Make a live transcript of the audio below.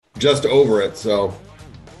just over it. So,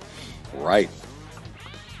 right.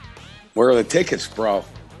 Where are the tickets, bro?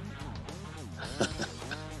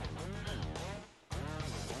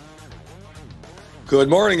 Good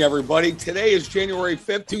morning, everybody. Today is January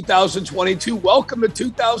 5th, 2022. Welcome to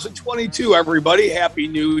 2022, everybody. Happy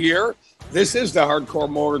New Year. This is the Hardcore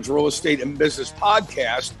Mortgage Real Estate and Business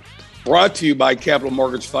Podcast, brought to you by Capital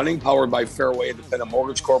Mortgage Funding, powered by Fairway Independent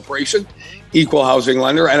Mortgage Corporation, equal housing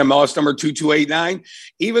lender, NMLS number 2289.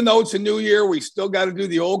 Even though it's a new year, we still got to do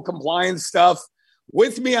the old compliance stuff.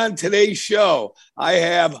 With me on today's show, I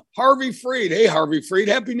have Harvey Freed. Hey, Harvey Freed.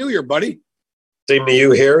 Happy New Year, buddy. Same to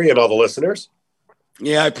you, Harry, and all the listeners.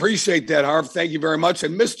 Yeah, I appreciate that, Harv. Thank you very much.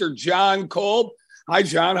 And Mr. John Kolb. Hi,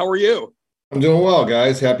 John. How are you? I'm doing well,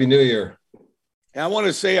 guys. Happy New Year. And I want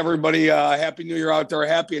to say, everybody, Happy New Year out there.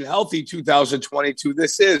 Happy and healthy 2022.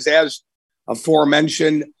 This is, as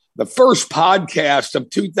aforementioned, the first podcast of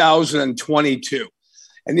 2022.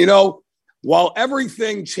 And, you know, while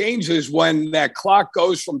everything changes when that clock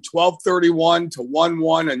goes from 12:31 to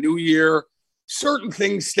 1/1, a new year, certain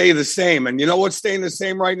things stay the same. And you know what's staying the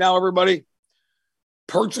same right now, everybody?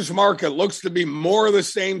 Purchase market looks to be more of the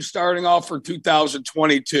same starting off for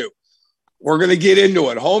 2022. We're going to get into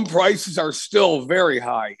it. Home prices are still very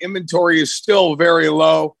high. Inventory is still very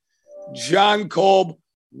low. John Kolb,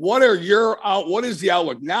 what is the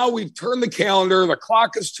outlook? Now we've turned the calendar. The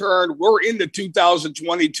clock has turned. We're into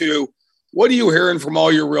 2022. What are you hearing from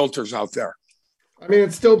all your realtors out there? I mean,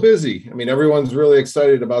 it's still busy. I mean, everyone's really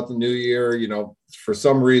excited about the new year, you know, for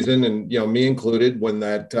some reason, and, you know, me included, when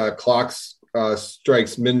that clock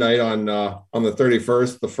strikes midnight on the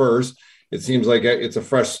 31st, the 1st, it seems like it's a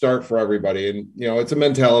fresh start for everybody. And, you know, it's a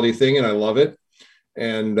mentality thing, and I love it.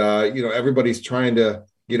 And, you know, everybody's trying to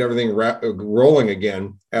get everything rolling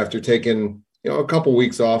again after taking, you know, a couple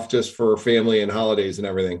weeks off just for family and holidays and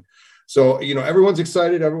everything. So, you know, everyone's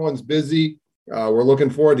excited. Everyone's busy. We're looking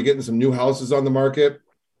forward to getting some new houses on the market,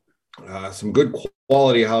 some good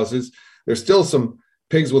quality houses. There's still some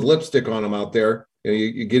pigs with lipstick on them out there. You know,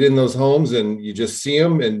 you get in those homes and you just see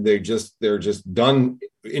them, and they're just done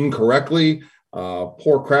incorrectly,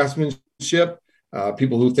 poor craftsmanship,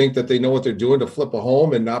 people who think that they know what they're doing to flip a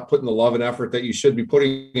home and not putting the love and effort that you should be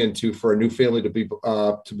putting into for a new family to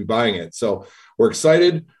be buying it. So we're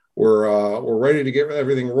excited. We're ready to get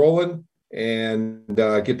everything rolling and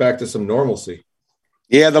get back to some normalcy.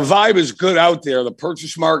 Yeah, the vibe is good out there. The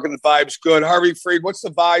purchase market, the vibe's good. Harvey Freed, what's the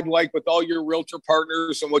vibe like with all your realtor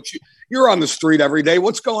partners and you're on the street every day?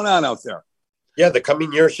 What's going on out there? Yeah, the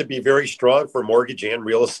coming year should be very strong for mortgage and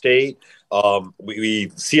real estate.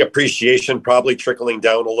 We see appreciation probably trickling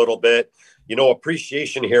down a little bit. You know,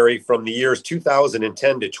 appreciation, Harry, from the years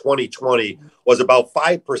 2010 to 2020 was about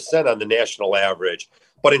 5% on the national average.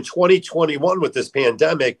 But in 2021, with this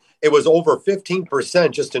pandemic, it was over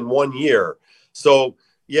 15% just in 1 year. So,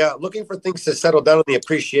 yeah, looking for things to settle down on the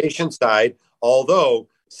appreciation side, although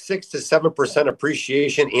 6 to 7%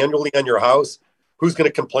 appreciation annually on your house, who's going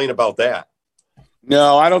to complain about that?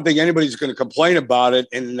 No, I don't think anybody's going to complain about it.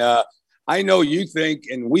 And I know you think,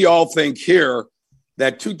 and we all think here,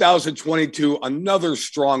 that 2022, another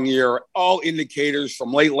strong year, all indicators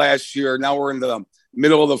from late last year. Now we're into the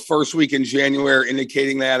middle of the first week in January,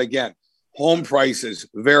 indicating that again. Home prices,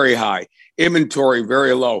 very high. Inventory,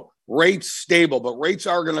 very low. Rates stable, but rates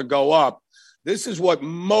are going to go up. This is what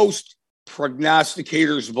most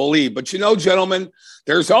prognosticators believe. But you know, gentlemen,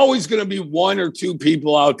 there's always going to be one or two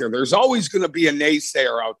people out there. There's always going to be a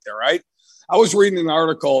naysayer out there, right? I was reading an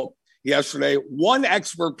article yesterday. One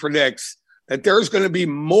expert predicts that there's going to be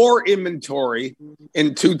more inventory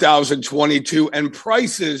in 2022 and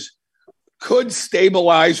prices could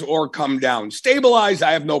stabilize or come down. Stabilize,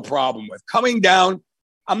 I have no problem with. Coming down,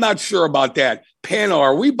 I'm not sure about that. Panel,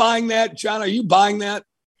 are we buying that? John, are you buying that?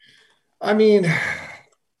 I mean,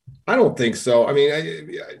 I don't think so. I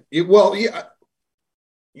mean,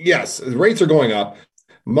 yes, the rates are going up.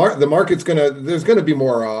 The market's there's got to be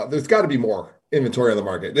more inventory on the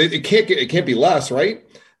market. It can't be less, right?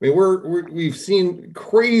 I mean, we've seen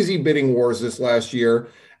crazy bidding wars this last year,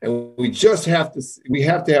 and we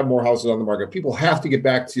have to have more houses on the market. People have to get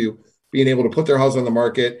back to being able to put their house on the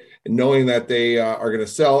market and knowing that they are going to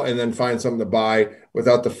sell and then find something to buy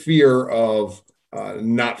without the fear of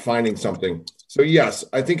not finding something. So yes,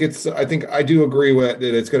 I think I do agree with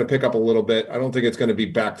that it's going to pick up a little bit. I don't think it's going to be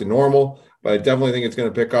back to normal, but I definitely think it's going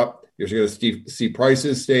to pick up. You're going to see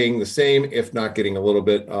prices staying the same, if not getting a little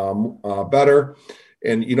bit better.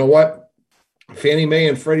 And you know what? Fannie Mae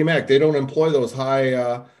and Freddie Mac, they don't employ those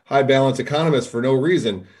high balance economists for no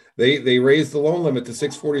reason. They raised the loan limit to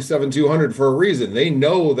 647,200 for a reason. They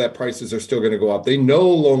know that prices are still going to go up. They know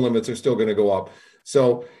loan limits are still going to go up.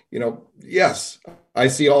 So, yes, I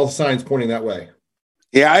see all the signs pointing that way.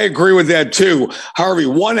 Yeah, I agree with that too. Harvey,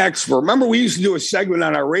 one expert. Remember, we used to do a segment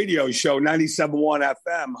on our radio show, 97.1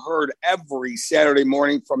 FM, heard every Saturday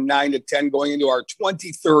morning from 9 to 10, going into our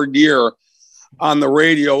 23rd year on the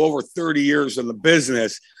radio, over 30 years in the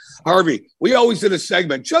business. Harvey, we always did a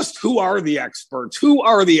segment, just who are the experts? Who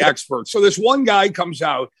are the experts? So this one guy comes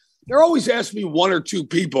out. They're always asking me one or two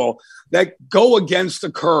people that go against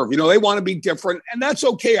the curve. They want to be different, and that's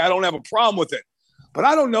okay. I don't have a problem with it. But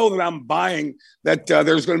I don't know that I'm buying that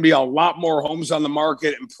there's going to be a lot more homes on the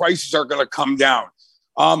market and prices are going to come down.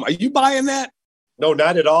 Are you buying that? No,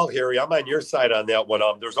 not at all, Harry. I'm on your side on that one.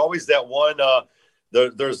 There's always that one.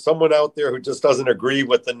 There's someone out there who just doesn't agree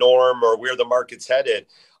with the norm or where the market's headed.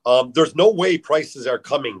 There's no way prices are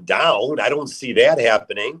coming down. I don't see that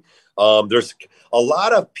happening. There's a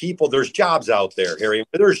lot of people. There's jobs out there, Harry.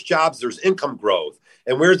 Where there's jobs, there's income growth.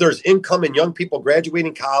 And where there's income and young people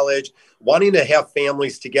graduating college, wanting to have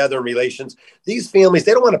families together and relations, these families,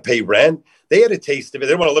 they don't want to pay rent. They had a taste of it.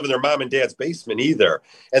 They don't want to live in their mom and dad's basement either.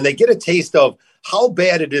 And they get a taste of how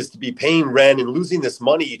bad it is to be paying rent and losing this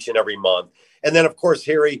money each and every month. And then, of course,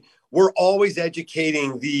 Harry, we're always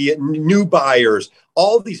educating the new buyers,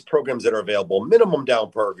 all these programs that are available, minimum down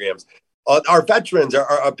programs. Our veterans,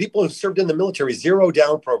 our people who served in the military, zero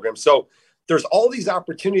down programs. So there's all these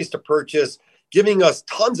opportunities to purchase, giving us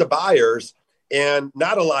tons of buyers and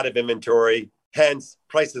not a lot of inventory. Hence,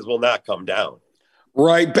 prices will not come down.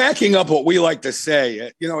 Right. Backing up what we like to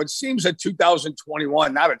say, it seems that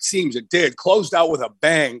 2021, it did, closed out with a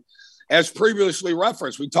bang, as previously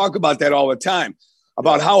referenced. We talk about that all the time,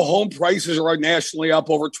 about how home prices are nationally up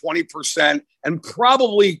over 20% and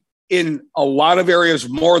probably in a lot of areas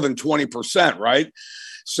more than 20%, right?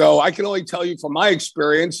 So I can only tell you from my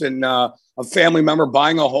experience and a family member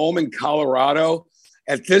buying a home in Colorado.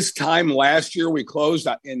 At this time last year, we closed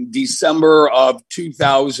in December of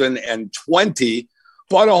 2020,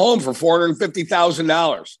 bought a home for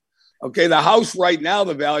 $450,000. Okay, the house right now,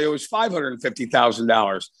 the value is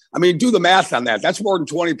 $550,000. I mean, do the math on that. That's more than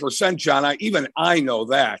 20%, John. Even I know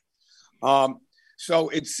that. So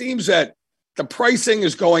it seems that the pricing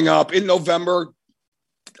is going up in November.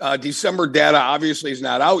 December data obviously is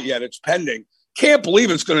not out yet. It's pending. Can't believe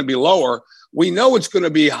it's going to be lower. We know it's going to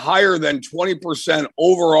be higher than 20%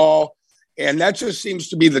 overall, and that just seems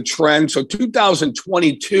to be the trend. So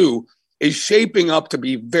 2022 is shaping up to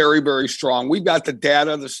be very, very strong. We've got the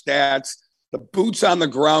data, the stats, the boots on the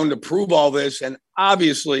ground to prove all this, and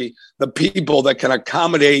obviously the people that can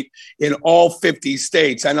accommodate in all 50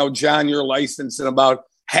 states. I know, John, you're licensed in about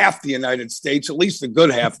half the United States, at least a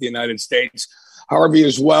good half of the United States. Harvey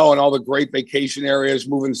as well, and all the great vacation areas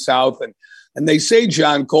moving south. And they say,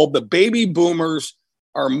 John Kolb, the baby boomers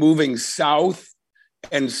are moving south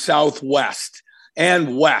and southwest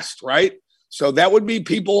and west, right? So that would be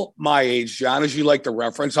people my age, John, as you like to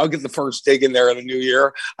reference. I'll get the first dig in there in the new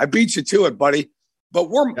year. I beat you to it, buddy. But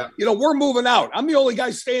we're moving out. I'm the only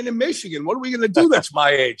guy staying in Michigan. What are we going to do that's my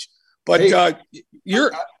age? But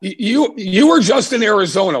you were just in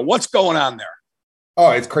Arizona. What's going on there?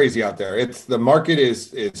 Oh, it's crazy out there. The market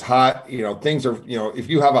is hot. Things are, if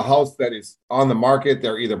you have a house that is on the market,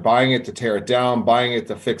 they're either buying it to tear it down, buying it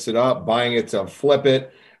to fix it up, buying it to flip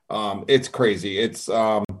it. It's crazy.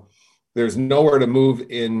 There's nowhere to move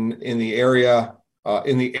in the area,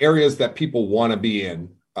 in the areas that people want to be in.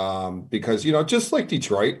 Because, just like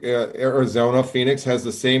Detroit, Arizona, Phoenix has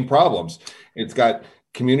the same problems. It's got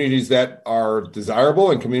communities that are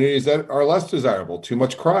desirable and communities that are less desirable, too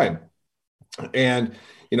much crime. And,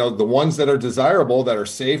 the ones that are desirable, that are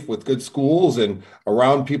safe with good schools and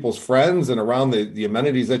around people's friends and around the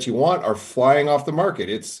amenities that you want are flying off the market.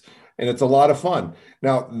 It's a lot of fun.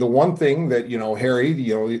 Now, the one thing that, Harry,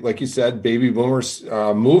 like you said, baby boomers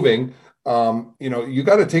moving, you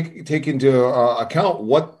got to take into account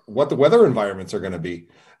what the weather environments are going to be,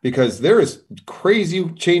 because there is crazy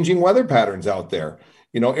changing weather patterns out there.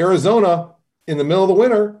 Arizona in the middle of the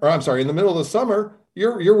winter, or I'm sorry, in the middle of the summer,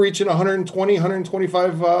 you're reaching 120,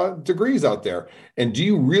 125 degrees out there. And do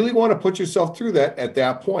you really want to put yourself through that at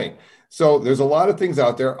that point? So there's a lot of things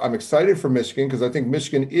out there. I'm excited for Michigan because I think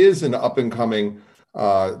Michigan is an up and coming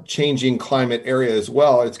changing climate area as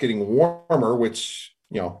well. It's getting warmer, which,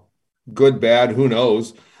 good, bad, who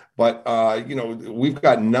knows? But, we've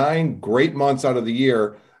got 9 great months out of the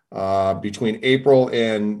year between April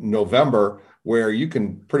and November where you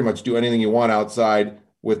can pretty much do anything you want outside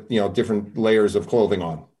with, different layers of clothing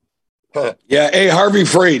on. Yeah. Hey, Harvey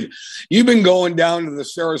Freed, you've been going down to the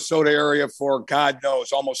Sarasota area for, God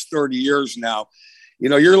knows, almost 30 years now.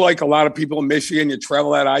 You're like a lot of people in Michigan. You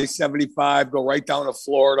travel that I-75, go right down to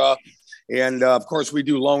Florida. And, of course, we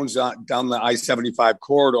do loans down the I-75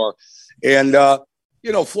 corridor. And,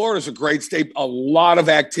 Florida's a great state. A lot of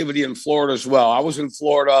activity in Florida as well. I was in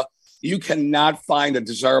Florida. You cannot find a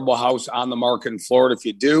desirable house on the market in Florida. If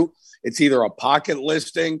you do, it's either a pocket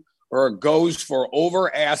listing or it goes for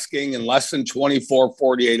over asking in less than 24,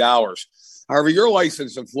 48 hours. However, you're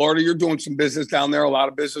licensed in Florida. You're doing some business down there, a lot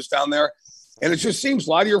of business down there. And it just seems a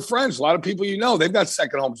lot of your friends, a lot of people they've got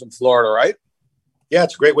second homes in Florida, right? Yeah,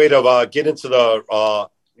 it's a great way to get into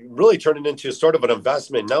really turn it into sort of an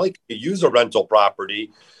investment. Not like you use a rental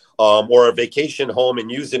property or a vacation home and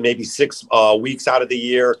use it maybe 6 weeks out of the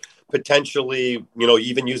year, potentially,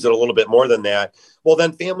 even use it a little bit more than that. Well,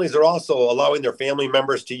 then families are also allowing their family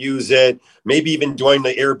members to use it, maybe even doing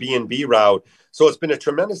the Airbnb route. So it's been a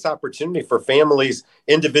tremendous opportunity for families,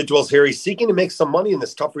 individuals, Harry, seeking to make some money in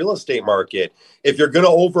this tough real estate market. If you're going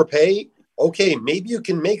to overpay, okay, maybe you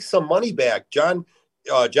can make some money back. John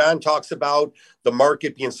talks about the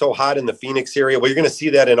market being so hot in the Phoenix area. Well, you're going to see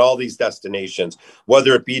that in all these destinations,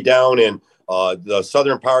 whether it be down in the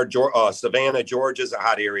southern part, Savannah, Georgia is a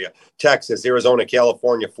hot area, Texas, Arizona,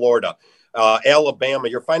 California, Florida, Alabama.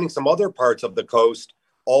 You're finding some other parts of the coast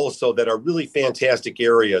also that are really fantastic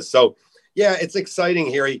areas. So, yeah, it's exciting,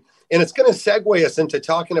 Harry. And it's going to segue us into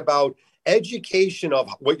talking about education of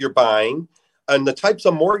what you're buying and the types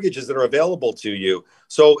of mortgages that are available to you.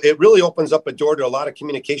 So it really opens up a door to a lot of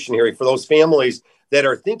communication, Harry, for those families that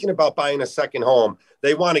are thinking about buying a second home.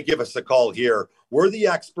 They want to give us a call here. We're the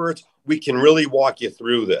experts. We can really walk you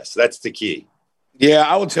through this. That's the key. Yeah,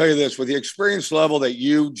 I will tell you this, with the experience level that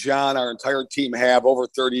you, John, our entire team have over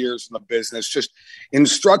 30 years in the business, just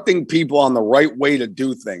instructing people on the right way to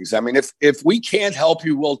do things. I mean, if we can't help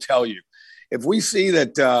you, we'll tell you. If we see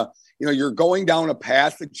that, you're going down a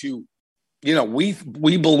path that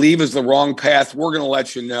we believe is the wrong path, we're going to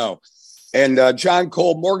let you know. And John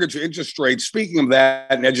Cole, mortgage interest rates, speaking of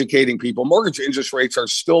that and educating people, mortgage interest rates are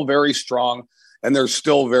still very strong and they're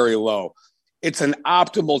still very low. It's an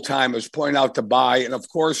optimal time, as pointed out, to buy and, of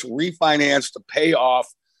course, refinance to pay off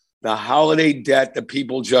the holiday debt that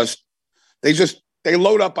people they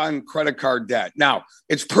load up on credit card debt. Now,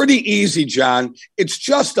 it's pretty easy, John. It's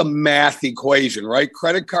just a math equation, right?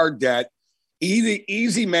 Credit card debt,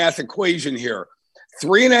 easy math equation here.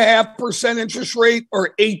 3.5% interest rate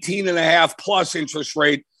or 18.5 plus interest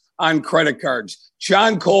rate on credit cards.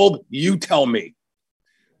 John Kolb, you tell me.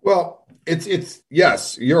 Well, it's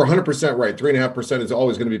yes, you're 100% right. 3.5% is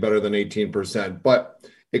always going to be better than 18%, but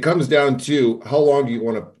it comes down to how long do you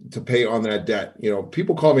want to pay on that debt?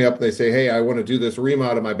 People call me up and they say, "Hey, I want to do this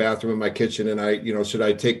remodel of my bathroom and my kitchen, and should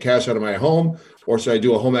I take cash out of my home or should I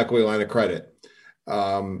do a home equity line of credit?"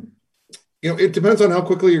 It depends on how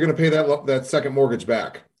quickly you're going to pay that second mortgage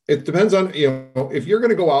back. It depends on, if you're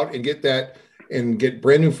going to go out and get that and get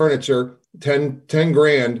brand new furniture, 10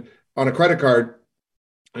 grand on a credit card,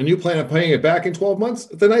 and you plan on paying it back in 12 months,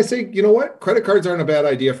 then I say, you know what? Credit cards aren't a bad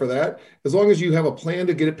idea for that, as long as you have a plan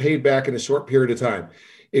to get it paid back in a short period of time.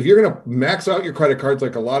 If you're going to max out your credit cards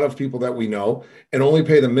like a lot of people that we know and only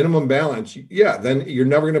pay the minimum balance, then you're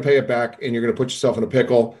never going to pay it back and you're going to put yourself in a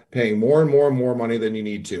pickle, paying more and more and more money than you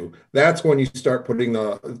need to. That's when you start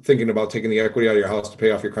thinking about taking the equity out of your house to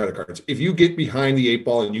pay off your credit cards. If you get behind the 8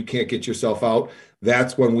 ball and you can't get yourself out,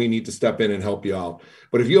 that's when we need to step in and help you out.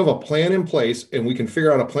 But if you have a plan in place and we can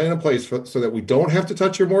figure out a plan in place so that we don't have to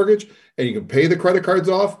touch your mortgage and you can pay the credit cards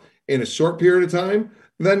off in a short period of time,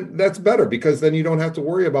 then that's better, because then you don't have to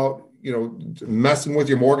worry about, messing with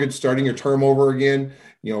your mortgage, starting your term over again,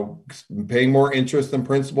 paying more interest than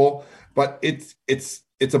principal. But it's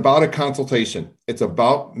about a consultation. It's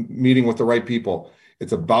about meeting with the right people.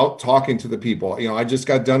 It's about talking to the people. I just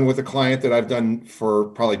got done with a client that I've done for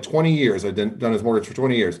probably 20 years. I've done his mortgage for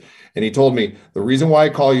 20 years. And he told me, the reason why I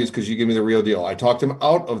call you is because you give me the real deal. I talked him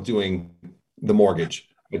out of doing the mortgage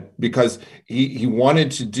because he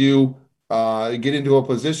wanted to get into a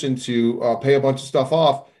position to pay a bunch of stuff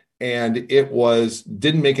off. And it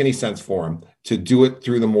didn't make any sense for him to do it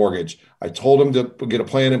through the mortgage. I told him to get a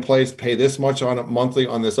plan in place, pay this much on it monthly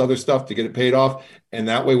on this other stuff to get it paid off. And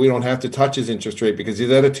that way we don't have to touch his interest rate, because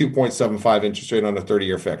he's at a 2.75 interest rate on a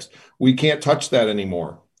 30-year fixed. We can't touch that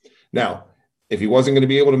anymore. Now, if he wasn't going to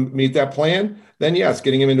be able to meet that plan, then yes,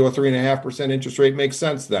 getting him into a 3.5% interest rate makes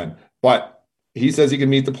sense then. But he says he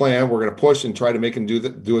can meet the plan. We're going to push and try to make him do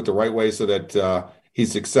it the right way so that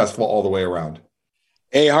he's successful all the way around.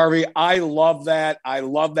 Hey, Harvey, I love that. I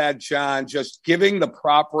love that, John. Just giving the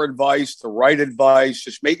proper advice, the right advice,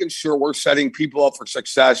 just making sure we're setting people up for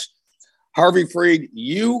success. Harvey Freed,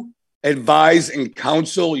 you advise and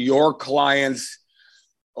counsel your clients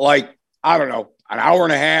like, I don't know. an hour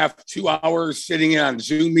and a half, 2 hours sitting in on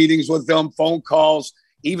Zoom meetings with them, phone calls,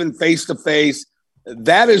 even face-to-face.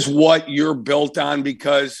 That is what you're built on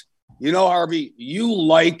because, Harvey, you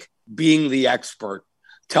like being the expert.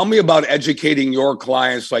 Tell me about educating your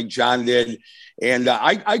clients like John did. And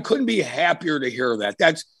I couldn't be happier to hear that.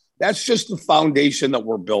 That's just the foundation that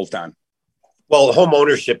we're built on. Well, home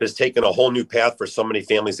ownership has taken a whole new path for so many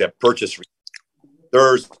families that purchase.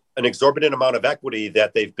 There's an exorbitant amount of equity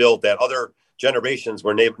that they've built that other generations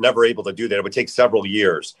were never able to do that. It would take several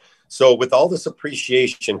years. So with all this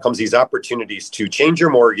appreciation comes these opportunities to change your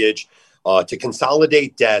mortgage, to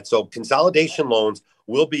consolidate debt. So consolidation loans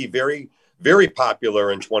will be very, very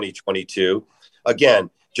popular in 2022. Again,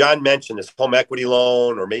 John mentioned this home equity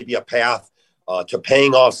loan or maybe a path to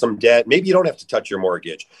paying off some debt. Maybe you don't have to touch your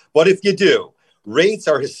mortgage. But if you do, rates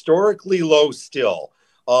are historically low still.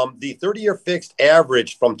 The 30-year fixed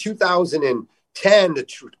average from 2010 to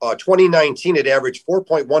 2019, it averaged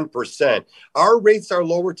 4.1%. Our rates are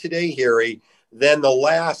lower today, Harry, than the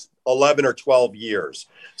last 11 or 12 years.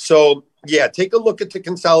 So, yeah, take a look at the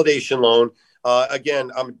consolidation loan.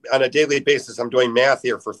 Again, I'm on a daily basis, I'm doing math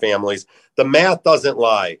here for families. The math doesn't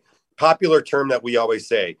lie. Popular term that we always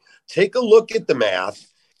say. Take a look at the math.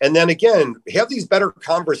 And then again, have these better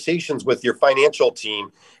conversations with your financial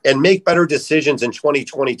team and make better decisions in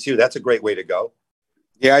 2022. That's a great way to go.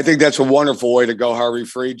 Yeah, I think that's a wonderful way to go, Harvey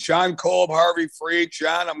Freed. John Kolb, Harvey Freed.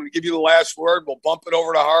 John, I'm going to give you the last word. We'll bump it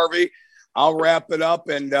over to Harvey. I'll wrap it up.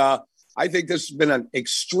 And I think this has been an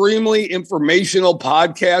extremely informational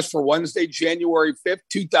podcast for Wednesday, January 5th,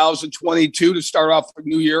 2022 to start off the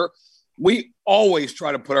new year. We always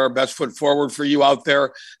try to put our best foot forward for you out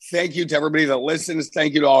there. Thank you to everybody that listens.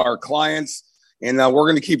 Thank you to all our clients. And we're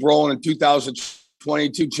going to keep rolling in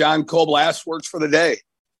 2022. John Kolb, last words for the day.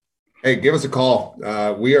 Hey, give us a call.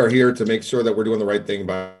 We are here to make sure that we're doing the right thing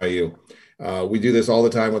by you. We do this all the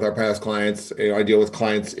time with our past clients. I deal with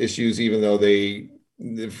clients' issues, even though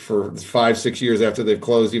for 5-6 years after they've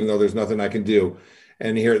closed, even though there's nothing I can do.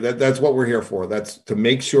 And here, that's what we're here for. That's to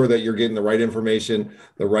make sure that you're getting the right information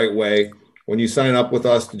the right way. When you sign up with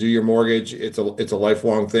us to do your mortgage, it's a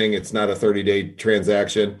lifelong thing. It's not a 30-day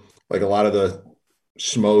transaction like a lot of the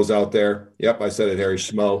schmoes out there. Yep, I said it, Harry.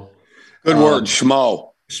 Schmo. Good word,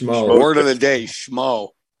 schmo. Schmo. Word of the day, schmo.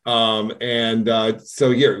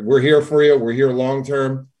 So here, we're here for you. We're here long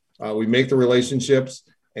term. We make the relationships,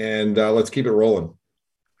 and let's keep it rolling.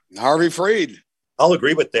 Harvey Freed. I'll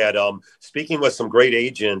agree with that. Speaking with some great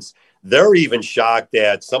agents, they're even shocked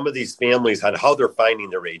at some of these families on how they're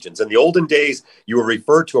finding their agents. In the olden days, you were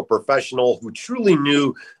referred to a professional who truly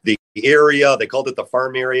knew the area. They called it the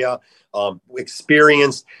farm area,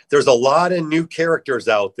 experienced. There's a lot of new characters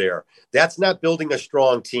out there. That's not building a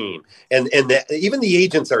strong team. And even the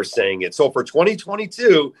agents are saying it. So for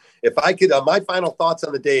 2022, if I could, my final thoughts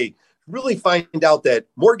on the day, really find out that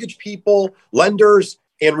mortgage people, lenders,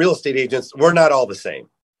 and real estate agents, we're not all the same.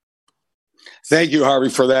 Thank you, Harvey,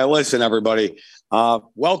 for that. Listen, everybody,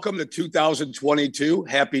 welcome to 2022.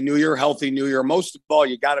 Happy New Year, healthy New Year. Most of all,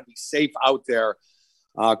 you got to be safe out there.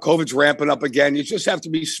 COVID's ramping up again. You just have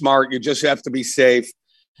to be smart. You just have to be safe.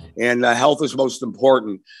 And health is most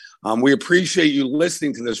important. We appreciate you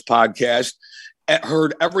listening to this podcast.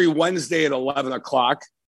 Heard every Wednesday at 11 o'clock.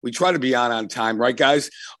 We try to be on time, right,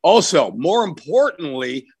 guys? Also, more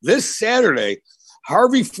importantly, this Saturday,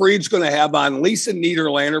 Harvey Freed's going to have on Lisa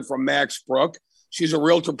Niederlander from Max Brook. She's a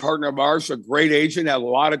realtor partner of ours, a great agent, had a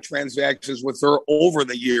lot of transactions with her over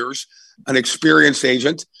the years, an experienced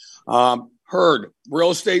agent. Heard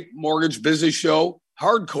Real Estate Mortgage Business Show,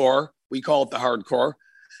 Hardcore. We call it the Hardcore.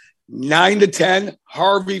 9 to 10,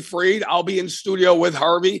 Harvey Freed. I'll be in studio with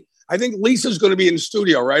Harvey. I think Lisa's going to be in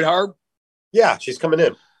studio, right, Harv? Yeah, she's coming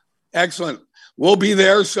in. Excellent. We'll be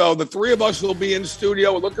there. So the three of us will be in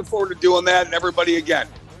studio. We're looking forward to doing that. And everybody, again,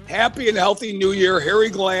 happy and healthy New Year. Harry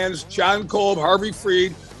Glanz, John Kolb, Harvey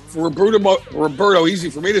Freed, for Roberto, easy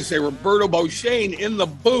for me to say, Roberto Beauchene in the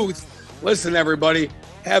booth. Listen, everybody,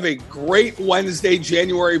 have a great Wednesday,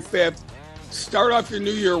 January 5th. Start off your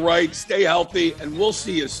new year right. Stay healthy, and we'll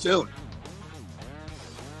see you soon.